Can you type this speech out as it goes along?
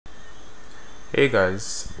Hey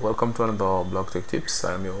guys, welcome to another Blog Tech Tips.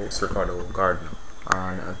 I'm your host Ricardo Gardner,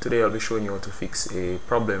 and today I'll be showing you how to fix a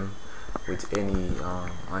problem with any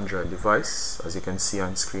Android device. As you can see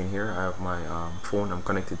on screen here, I have my phone. I'm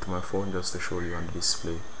connected to my phone just to show you on the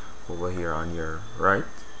display over here on your right,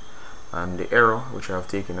 and the error which I have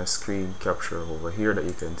taken a screen capture over here that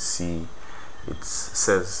you can see. It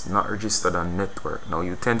says not registered on network. Now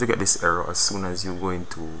you tend to get this error as soon as you go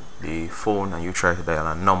into the phone and you try to dial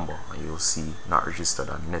a number, and you'll see not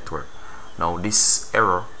registered on network. Now this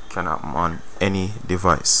error can happen on any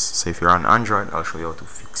device. So if you're on Android, I'll show you how to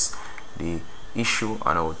fix the issue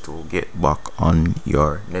and how to get back on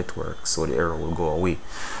your network so the error will go away.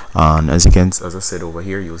 And as I said over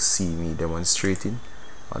here, you'll see me demonstrating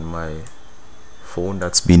on my phone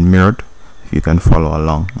that's been mirrored. If you can follow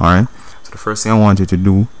along, alright. The first thing I want you to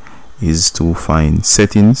do is to find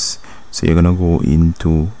settings. So you're gonna go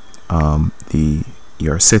into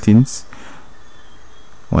your settings.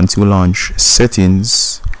 Once you launch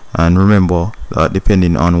settings, and remember that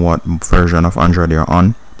depending on what version of Android you're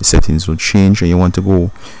on, the settings will change, and you want to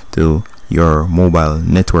go to your mobile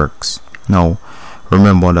networks. Now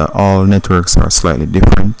remember that all networks are slightly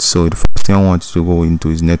different, so the first thing I want you to go into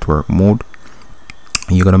is network mode.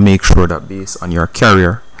 And you're gonna make sure that based on your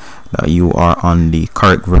carrier that you are on the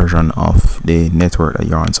correct version of the network that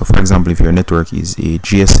you're on. So for example, if your network is a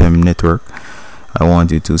GSM network, I want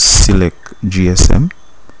you to select GSM,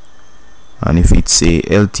 and if it's a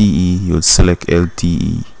LTE, you'll select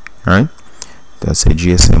LTE. Right, that's a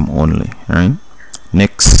GSM only. Right,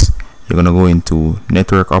 next you're gonna go into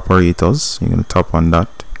network operators. You're gonna tap on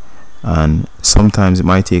that, and sometimes it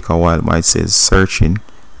might take a while, but it says searching.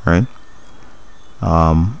 Right,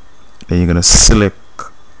 then you're gonna select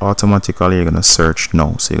automatically, you're gonna search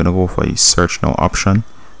now. So you're gonna go for the search now option.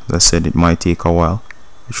 As I said, it might take a while.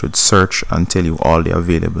 It should search and tell you all the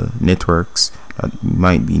available networks that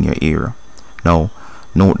might be in your area. Now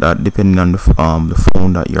note that depending on the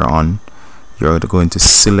phone that you're on, you're going to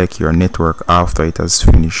select your network after it has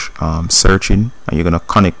finished searching, and you're gonna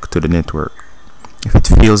connect to the network. If it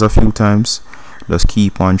fails a few times, just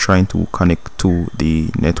keep on trying to connect to the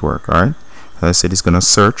network. Alright, as I said, it's gonna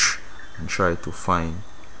search and try to find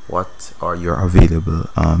what are your available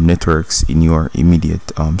networks in your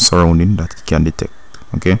immediate surrounding that it can detect.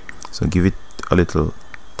 Okay, so give it a little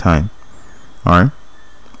time. Alright,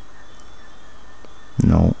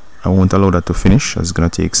 now I won't allow that to finish. It's gonna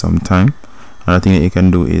take some time. Another thing that you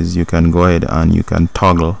can do is you can go ahead and you can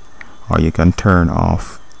toggle, or you can turn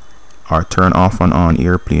off and on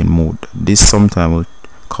airplane mode. This sometimes will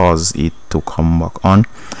cause it to come back on,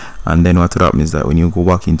 and then what will happen is that when you go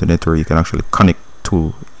back into network, you can actually connect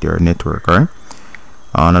to your network. Alright,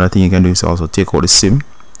 another thing you can do is also take out the SIM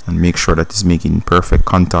and make sure that it's making perfect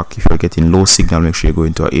contact. If you're getting low signal, make sure you go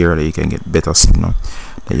into an area that you can get better signal,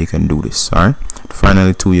 that you can do this. Alright,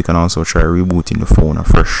 finally too, you can also try rebooting the phone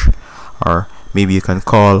afresh, or maybe you can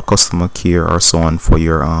call customer care or so on for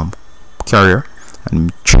your carrier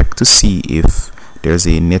and check to see if there's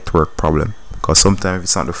a network problem, because sometimes if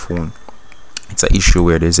it's not the phone, it's an issue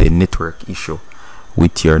where there's a network issue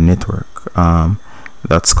with your network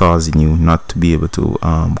that's causing you not to be able to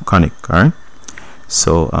connect. Alright,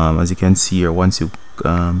 so as you can see here, once you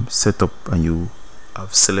set up and you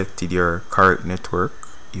have selected your correct network,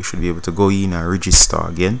 you should be able to go in and register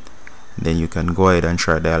again. Then you can go ahead and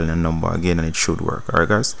try dialing a number again, and it should work. Alright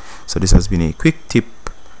guys, so this has been a quick tip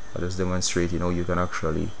that is demonstrating how you can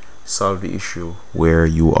actually solve the issue where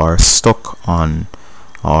you are stuck on,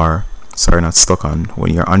 or sorry, not stuck on,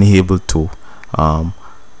 when you're unable to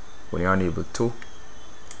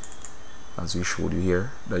as we showed you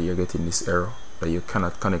here, that you're getting this error that you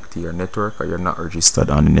cannot connect to your network, or you're not registered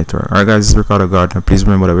on the network. Alright guys, this is Ricardo Gardner. Please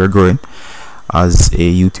remember that we're growing as a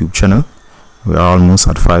YouTube channel. We are almost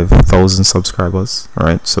at 5,000 subscribers.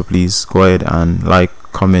 Alright, so please go ahead and like,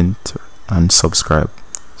 comment and subscribe.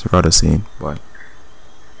 It's Ricardo saying bye.